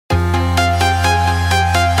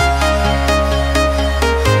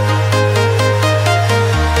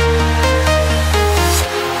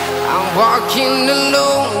walking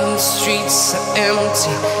alone, the streets are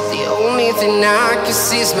empty. The only thing I can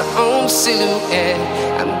see is my own silhouette.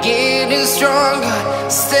 I'm getting stronger,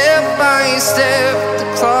 step by step. The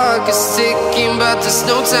clock is ticking, but there's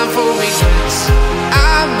no time for regrets.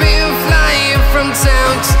 I've been flying from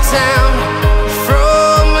town to town,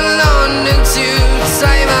 from London to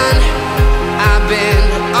Taiwan. I've been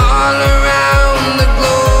all around the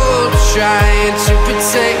globe, trying to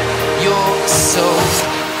protect your soul.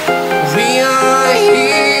 We are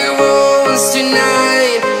heroes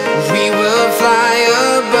tonight. We will fly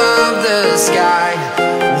above the sky.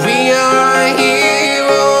 We are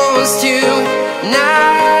heroes tonight.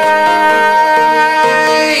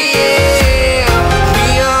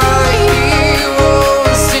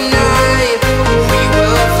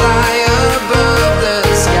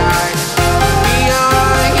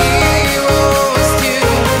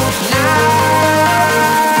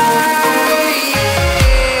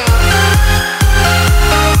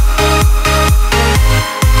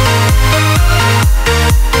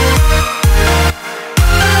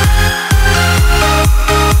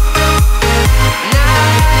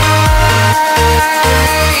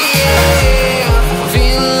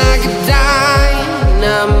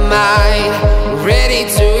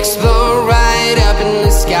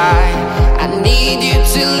 I need you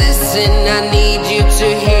to listen, I need you to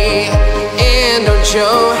hear, and don't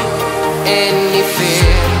show any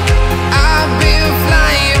fear. I've been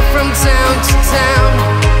flying from town to town,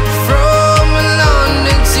 from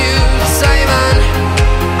London to Taiwan.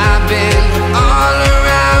 I've been all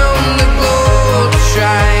around the globe,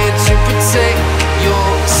 trying to protect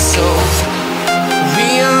your soul. We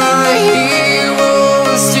are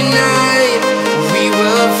heroes tonight. We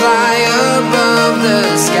will fly above the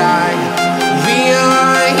sky. We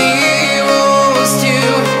are heroes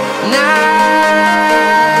tonight.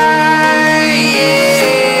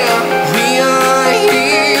 Yeah. We are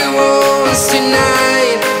heroes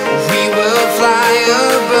tonight. We will fly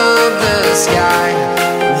above the sky.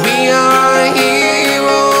 We are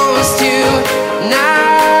heroes tonight.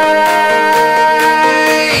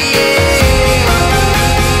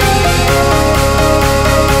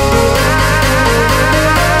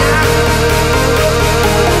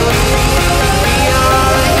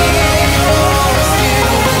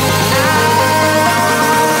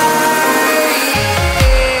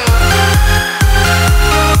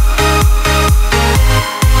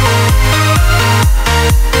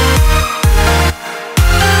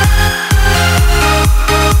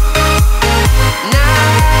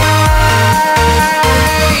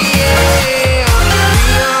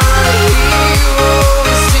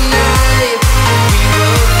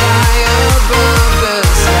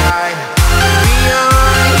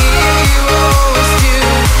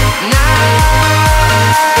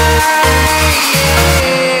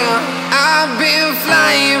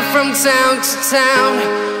 Town to town,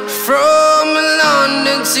 from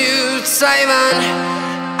London to Taiwan.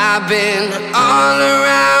 I've been all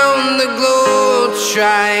around the globe,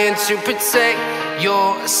 trying to protect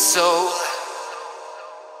your soul.